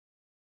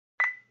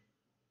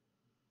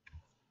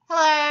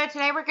Hello,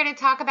 today we're going to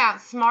talk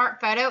about Smart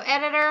Photo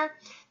Editor.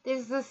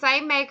 This is the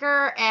same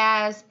maker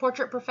as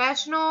Portrait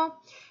Professional.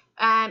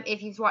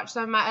 If you've watched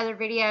some of my other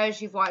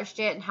videos, you've watched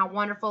it and how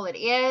wonderful it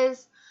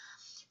is.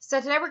 So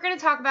today we're going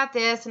to talk about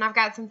this, and I've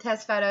got some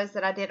test photos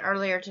that I did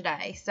earlier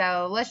today.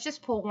 So let's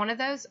just pull one of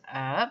those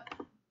up.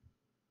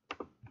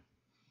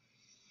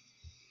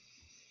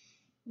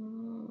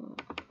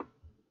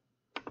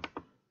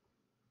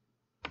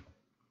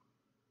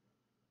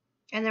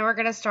 And then we're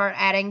going to start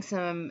adding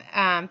some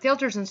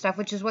filters and stuff,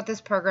 which is what this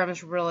program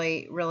is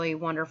really, really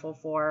wonderful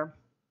for.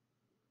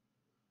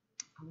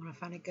 I want to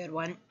find a good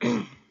one.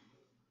 And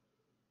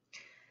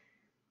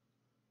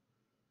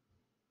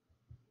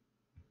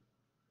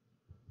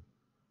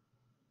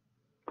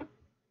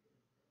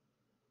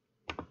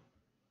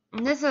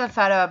this is a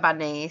photo of my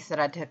niece that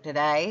I took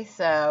today,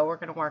 so we're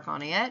going to work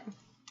on it.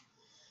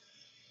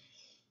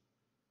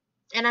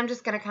 And I'm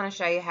just going to kind of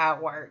show you how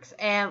it works.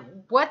 And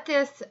what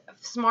this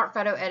Smart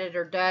Photo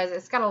Editor does,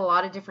 it's got a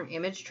lot of different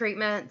image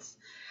treatments.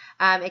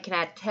 It can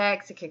add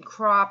text, it can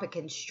crop, it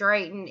can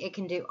straighten, it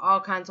can do all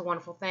kinds of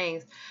wonderful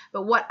things.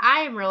 But what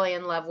I am really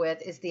in love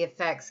with is the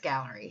effects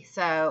gallery.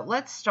 So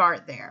let's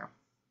start there.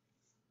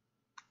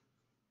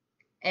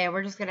 And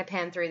we're just going to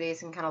pan through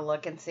these and kind of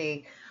look and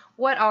see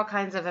what all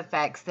kinds of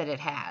effects that it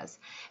has.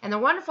 And the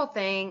wonderful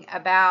thing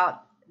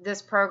about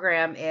this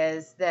program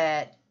is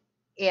that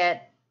it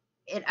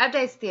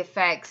updates the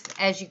effects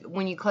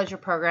when you close your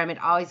program.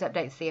 It always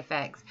updates the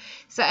effects.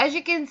 So as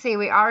you can see,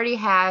 we already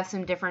have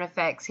some different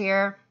effects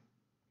here.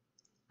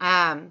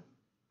 And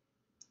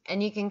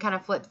you can kind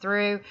of flip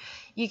through.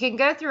 You can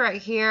go through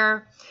right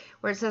here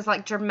where it says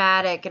like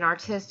dramatic and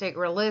artistic,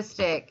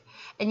 realistic,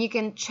 and you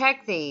can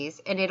check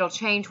these and it'll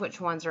change which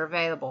ones are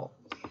available.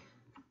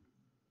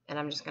 And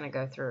I'm just going to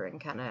go through and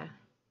kind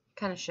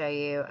of show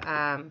you.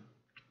 And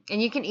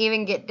you can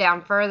even get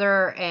down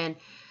further and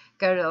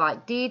go to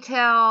like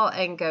detail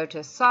and go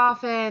to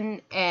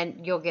soften,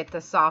 and you'll get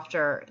the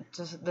softer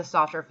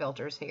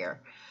filters here.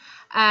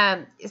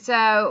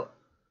 So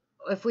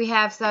if we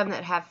have some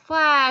that have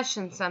flash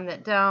and some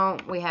that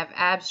don't, we have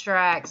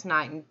abstracts,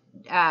 night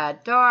and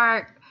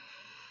dark.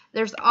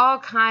 There's all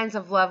kinds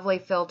of lovely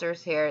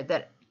filters here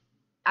that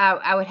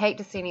I would hate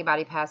to see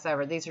anybody pass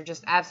over. These are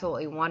just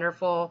absolutely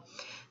wonderful.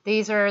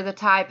 These are the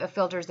type of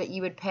filters that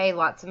you would pay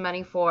lots of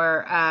money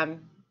for,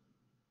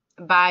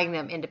 buying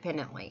them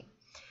independently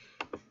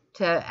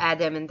to add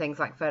them in things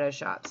like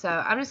Photoshop. So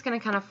I'm just going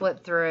to kind of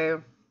flip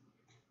through.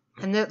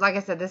 And like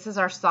I said, this is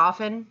our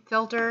soften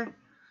filter.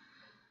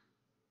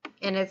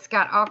 And it's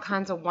got all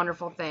kinds of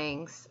wonderful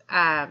things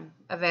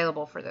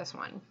available for this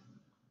one.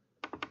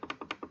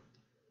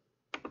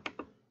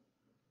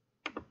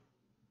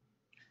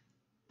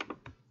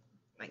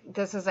 Like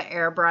this is an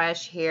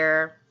airbrush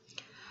here.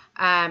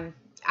 I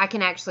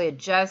can actually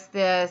adjust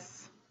this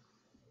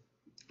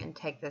and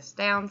take this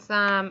down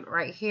some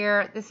right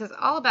here. This is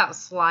all about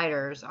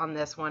sliders on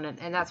this one,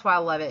 and that's why I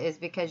love it, is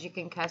because you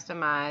can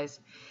customize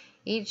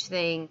each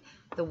thing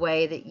the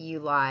way that you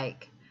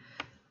like.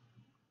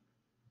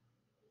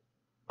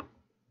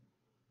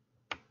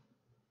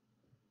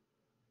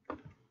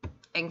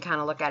 And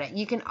kind of look at it.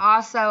 You can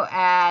also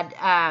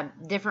add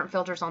different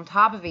filters on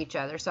top of each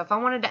other. So if I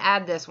wanted to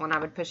add this one, I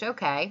would push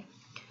OK.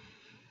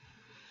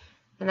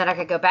 And then I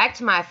could go back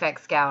to my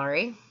effects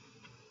gallery.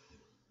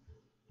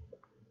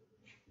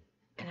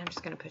 And I'm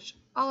just going to push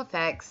all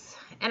effects.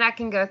 And I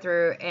can go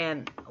through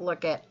and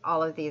look at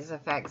all of these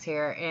effects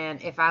here. And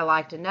if I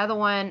liked another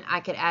one, I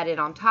could add it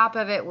on top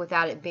of it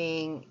without it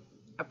being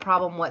a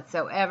problem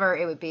whatsoever.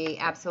 It would be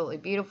absolutely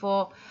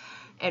beautiful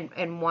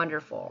and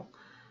wonderful.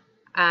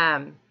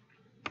 I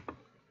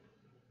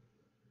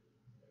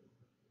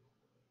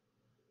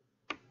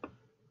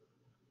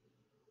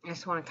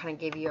just want to kind of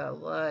give you a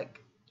look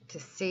to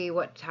see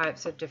what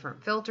types of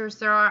different filters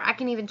there are. I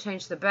can even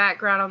change the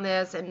background on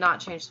this and not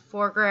change the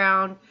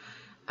foreground.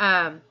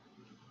 Like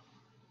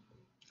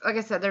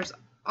I said, there's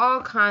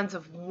all kinds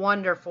of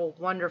wonderful,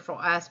 wonderful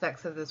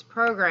aspects of this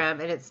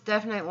program, and it's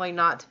definitely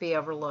not to be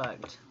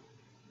overlooked.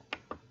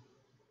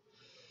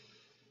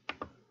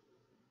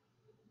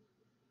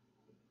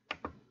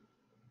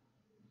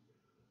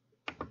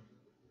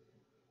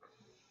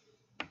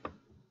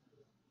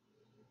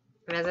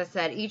 And as I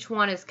said, each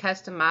one is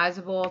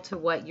customizable to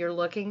what you're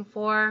looking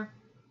for.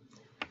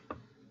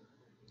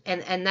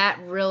 And that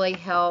really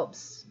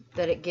helps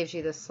that it gives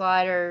you the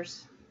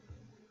sliders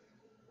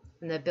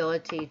and the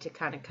ability to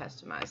kind of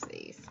customize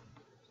these.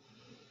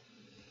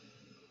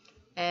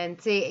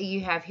 And see,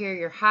 you have here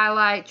your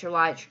highlights, your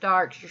lights, your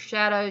darks, your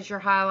shadows, your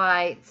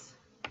highlights.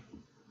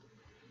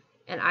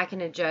 And I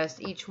can adjust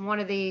each one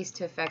of these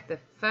to affect the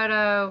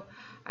photo.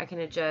 I can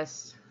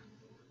adjust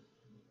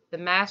the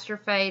master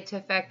fade to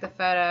affect the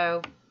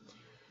photo.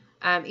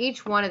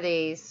 Each one of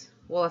these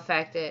will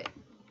affect it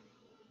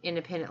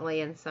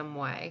independently in some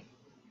way,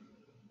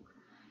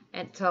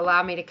 and to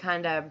allow me to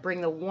kind of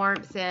bring the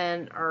warmth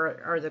in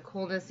or the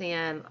coolness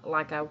in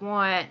like I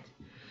want.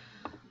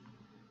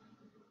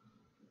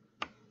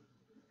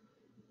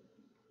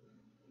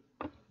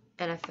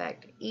 And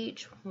affect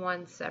each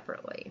one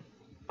separately.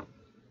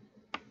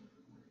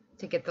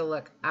 to get the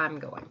look I'm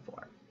going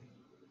for.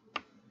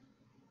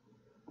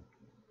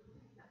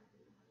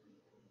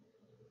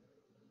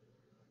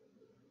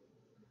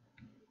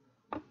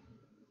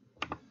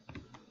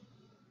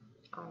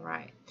 All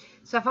right.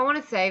 So if I want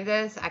to save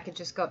this, I could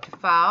just go up to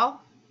File,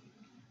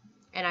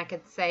 and I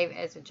could save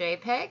as a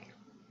JPEG.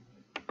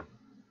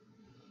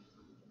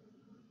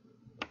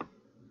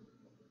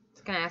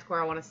 It's going to ask where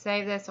I want to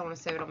save this. I want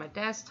to save it on my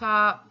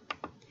desktop,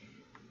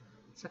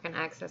 so I can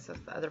access the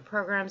other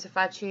programs if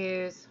I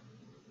choose.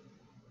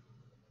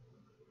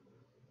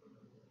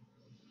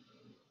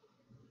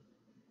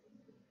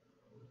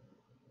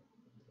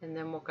 And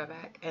then we'll go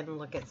back and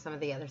look at some of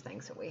the other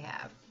things that we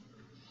have.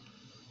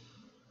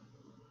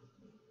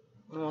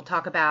 And we'll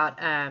talk about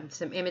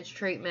some image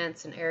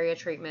treatments and area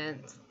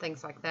treatments,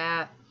 things like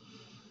that.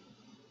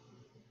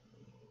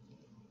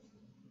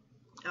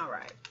 All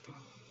right.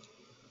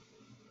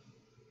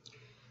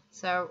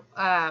 So,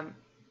 I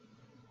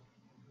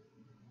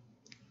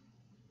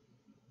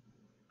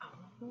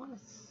want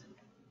to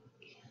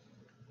see.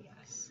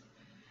 Yes.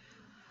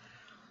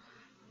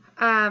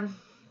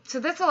 So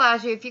this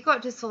allows you, if you go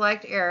up to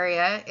select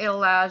area, it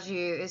allows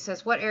you, it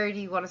says what area do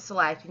you want to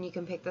select, and you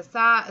can pick the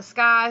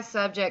sky,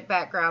 subject,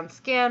 background,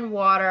 skin,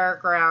 water,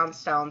 ground,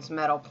 stones,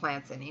 metal,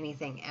 plants, and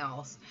anything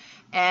else.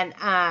 And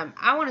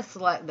I want to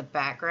select the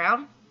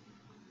background.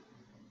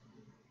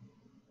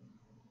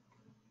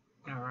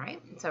 All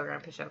right, so we're going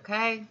to push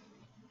OK.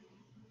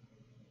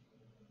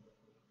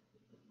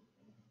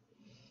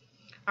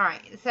 All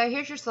right, so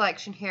here's your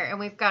selection here, and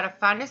we've got to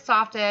find a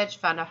soft edge,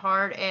 find a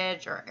hard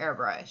edge, or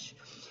airbrush.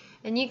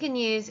 And you can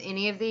use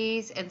any of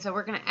these, and so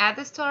we're going to add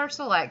this to our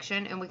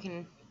selection, and we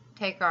can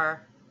take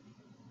our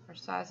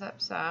size up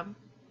some,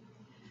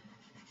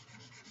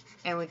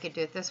 and we could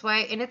do it this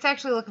way. And it's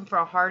actually looking for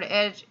a hard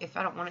edge. If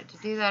I don't want it to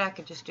do that, I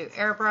could just do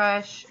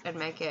airbrush and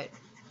make it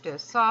do a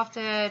soft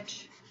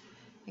edge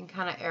and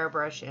kind of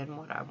airbrush in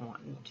what I'm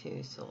wanting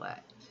to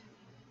select.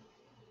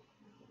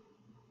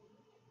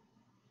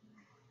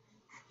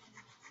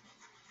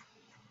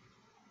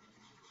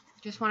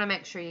 Just want to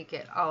make sure you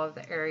get all of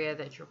the area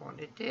that you're going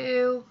to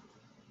do.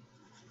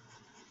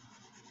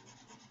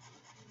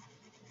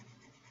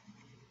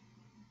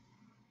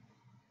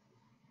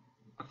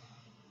 I'm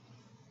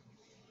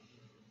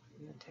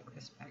going to take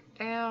this back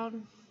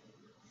down.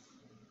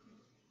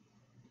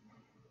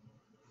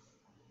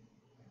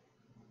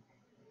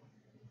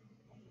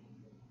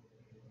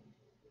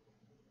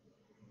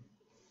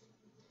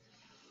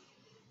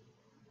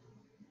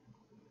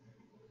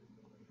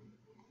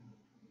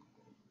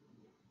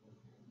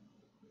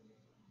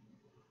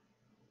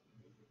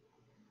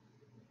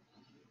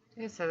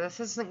 Okay, so this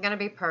isn't going to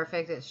be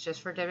perfect. It's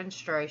just for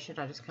demonstration.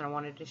 I just kind of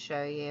wanted to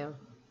show you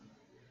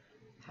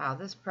how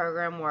this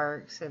program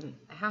works and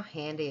how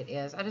handy it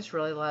is. I just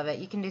really love it.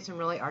 You can do some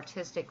really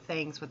artistic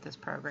things with this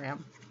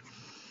program.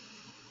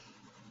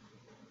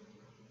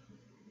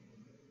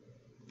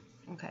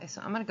 Okay,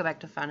 so I'm going to go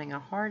back to finding a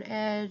hard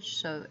edge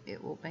so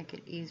it will make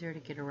it easier to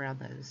get around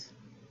those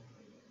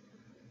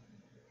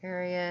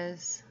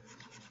areas.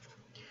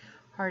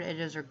 Hard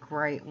edges are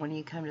great when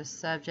you come to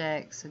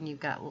subjects and you've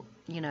got,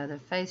 you know, the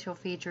facial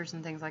features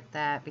and things like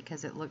that,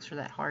 because it looks for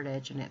that hard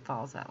edge and it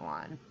follows that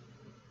line.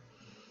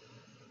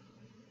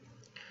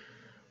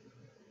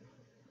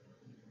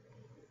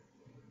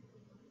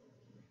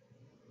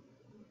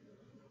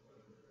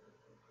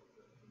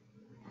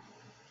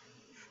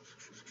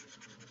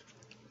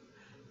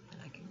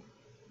 And I can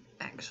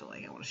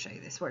actually, I want to show you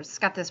this where it's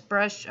got this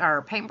brush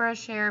or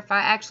paintbrush here. If I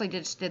actually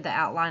just did the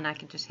outline, I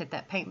could just hit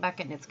that paint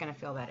bucket and it's going to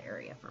fill that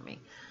area for me.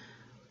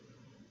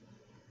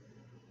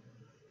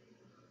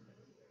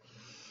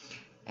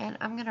 And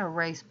I'm going to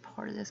erase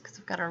part of this because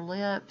we've got our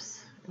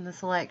lips in the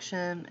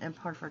selection and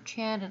part of her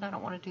chin, and I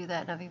don't want to do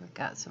that. And I've even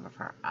got some of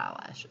her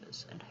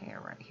eyelashes and hair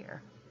right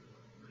here.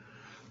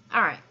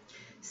 All right,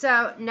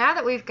 so now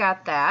that we've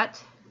got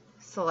that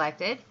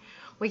selected,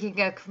 we can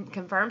go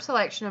confirm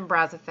selection and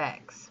browse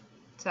effects.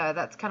 So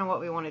that's kind of what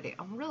we want to do.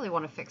 I really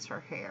want to fix her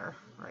hair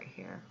right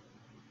here.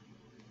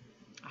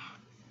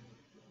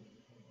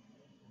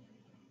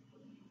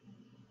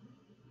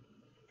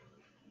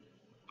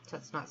 So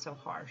it's not so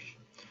harsh.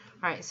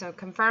 All right, so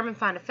confirm and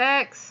find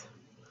effects.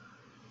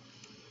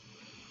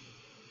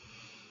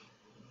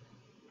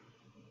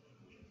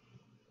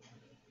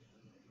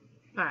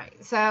 All right,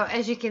 so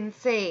as you can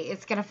see,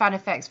 it's going to find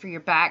effects for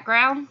your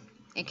background.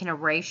 It can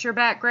erase your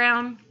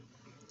background.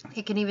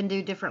 It can even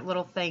do different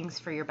little things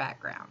for your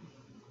background.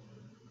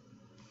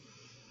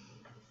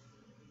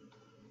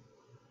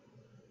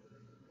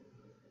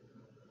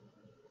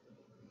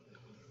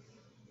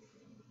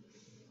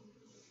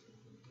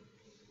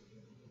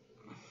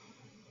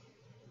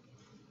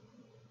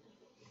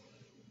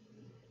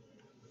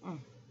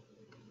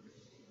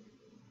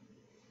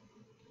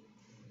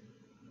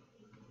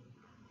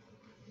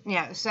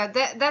 Yeah, so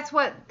that's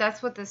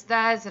what this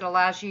does. It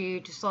allows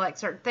you to select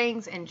certain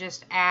things and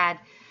just add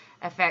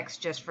effects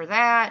just for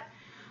that.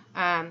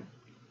 I'm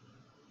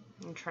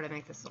try to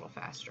make this a little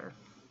faster.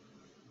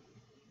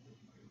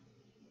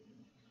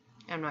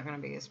 I'm not going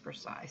to be as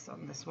precise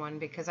on this one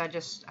because I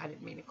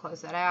didn't mean to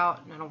close that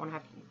out, and I don't want to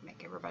have to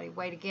make everybody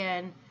wait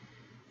again.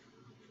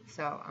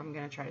 So I'm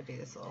going to try to do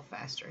this a little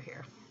faster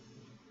here.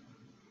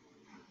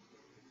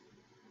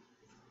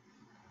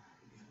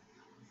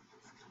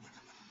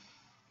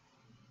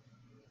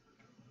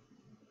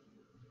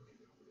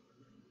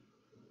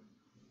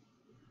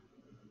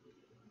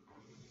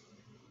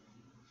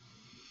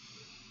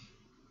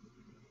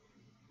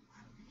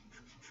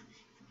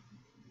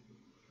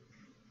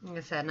 Like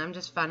I said, and I'm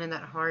just finding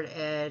that hard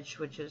edge,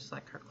 which is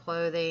like her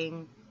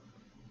clothing,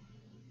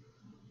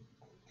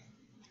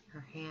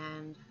 her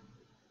hand.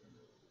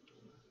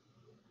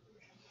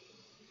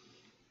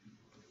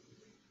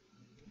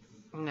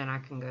 And then I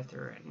can go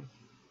through and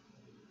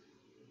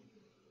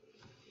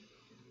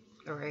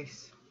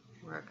erase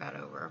where it got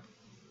over.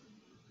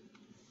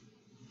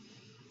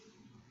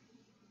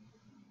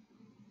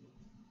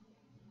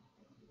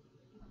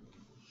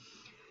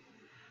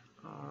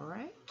 All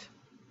right.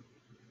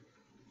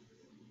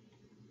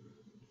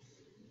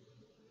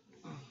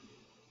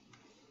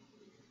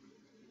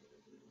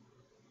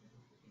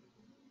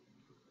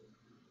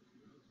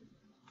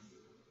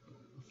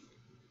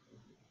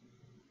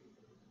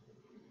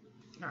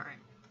 All right.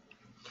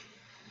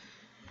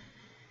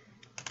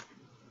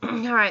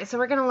 All right, so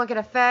we're going to look at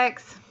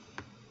effects.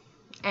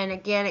 And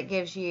again, it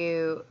gives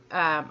you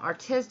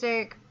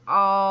artistic,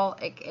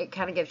 it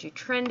kind of gives you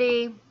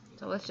trendy.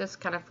 So let's just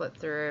kind of flip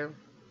through.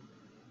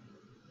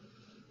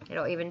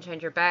 It'll even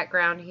change your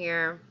background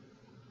here.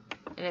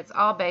 And it's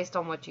all based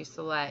on what you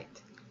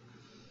select.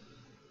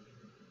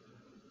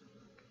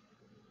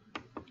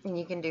 And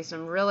you can do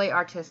some really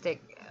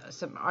artistic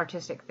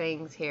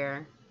things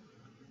here.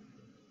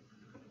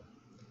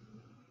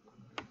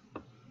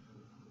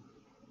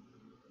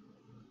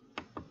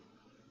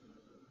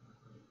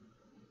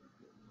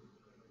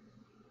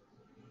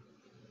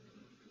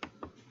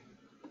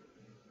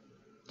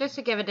 Just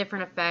to give a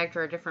different effect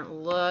or a different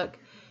look.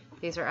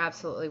 These are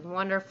absolutely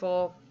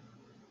wonderful.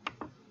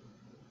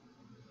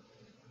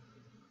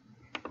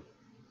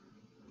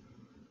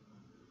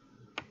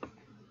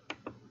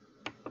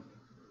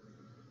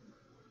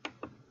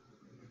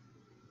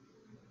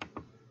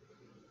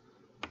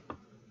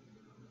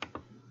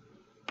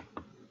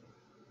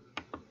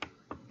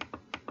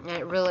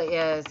 It really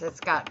is.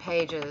 It's got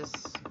pages,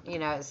 you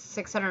know, it's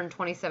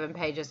 627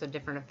 pages of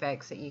different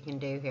effects that you can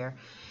do here.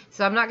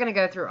 So I'm not going to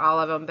go through all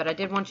of them, but I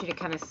did want you to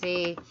kind of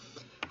see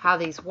how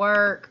these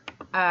work,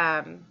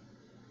 and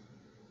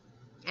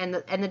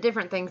the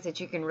different things that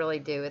you can really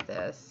do with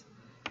this.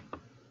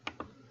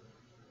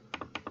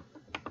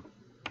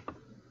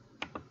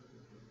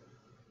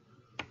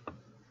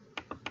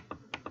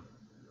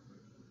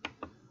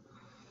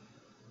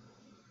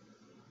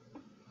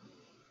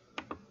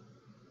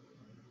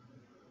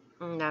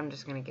 And I'm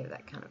just going to give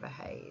that kind of a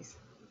haze.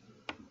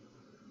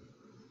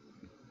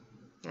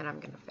 And I'm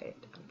going to fade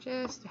it down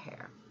just a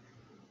hair.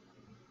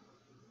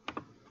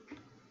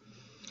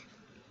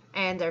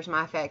 And there's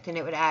my effect, and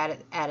it would add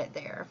it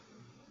there.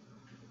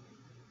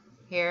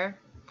 Here,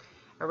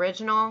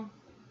 original,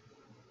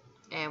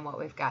 and what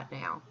we've got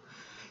now.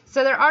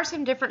 So there are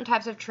some different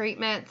types of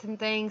treatments and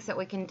things that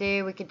we can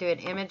do. We could do an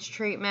image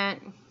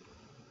treatment.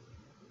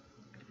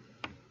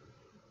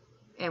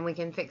 And we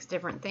can fix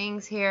different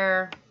things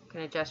here. We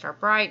can adjust our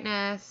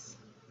brightness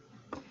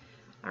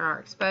and our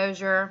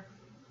exposure.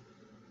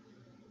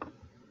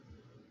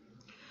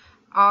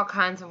 All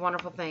kinds of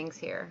wonderful things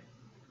here.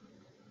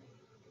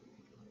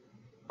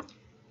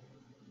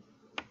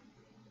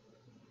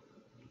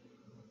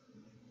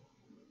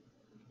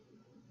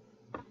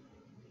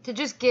 To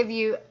just give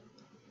you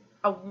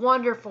a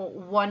wonderful,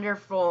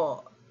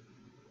 wonderful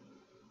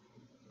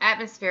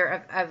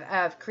atmosphere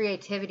of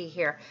creativity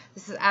here.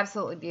 This is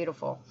absolutely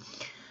beautiful.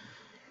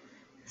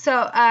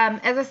 So,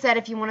 as I said,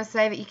 if you want to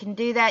save it, you can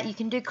do that. You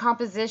can do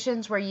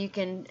compositions where you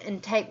can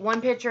take one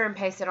picture and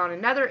paste it on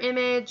another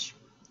image,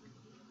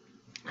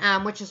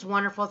 which is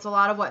wonderful. It's a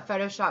lot of what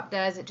Photoshop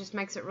does. It just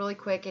makes it really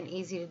quick and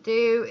easy to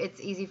do.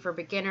 It's easy for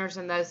beginners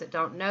and those that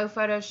don't know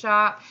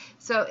Photoshop.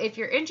 So if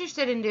you're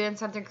interested in doing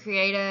something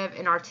creative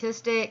and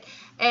artistic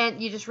and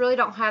you just really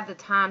don't have the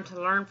time to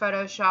learn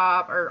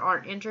Photoshop or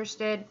aren't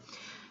interested,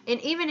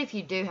 and even if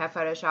you do have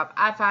Photoshop,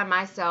 I find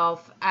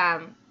myself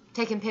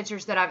taking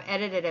pictures that I've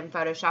edited in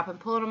Photoshop and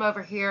pulling them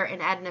over here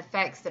and adding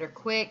effects that are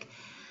quick.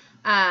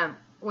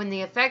 When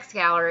the effects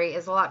gallery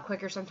is a lot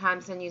quicker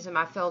sometimes than using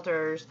my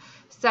filters.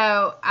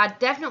 So I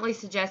definitely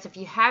suggest, if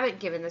you haven't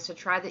given this a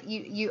try, that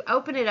you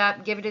open it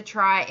up, give it a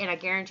try, and I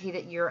guarantee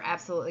that you're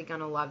absolutely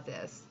going to love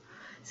this.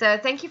 So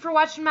thank you for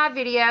watching my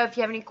video. If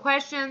you have any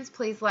questions,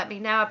 please let me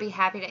know. I'll be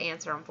happy to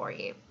answer them for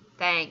you.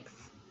 Thanks.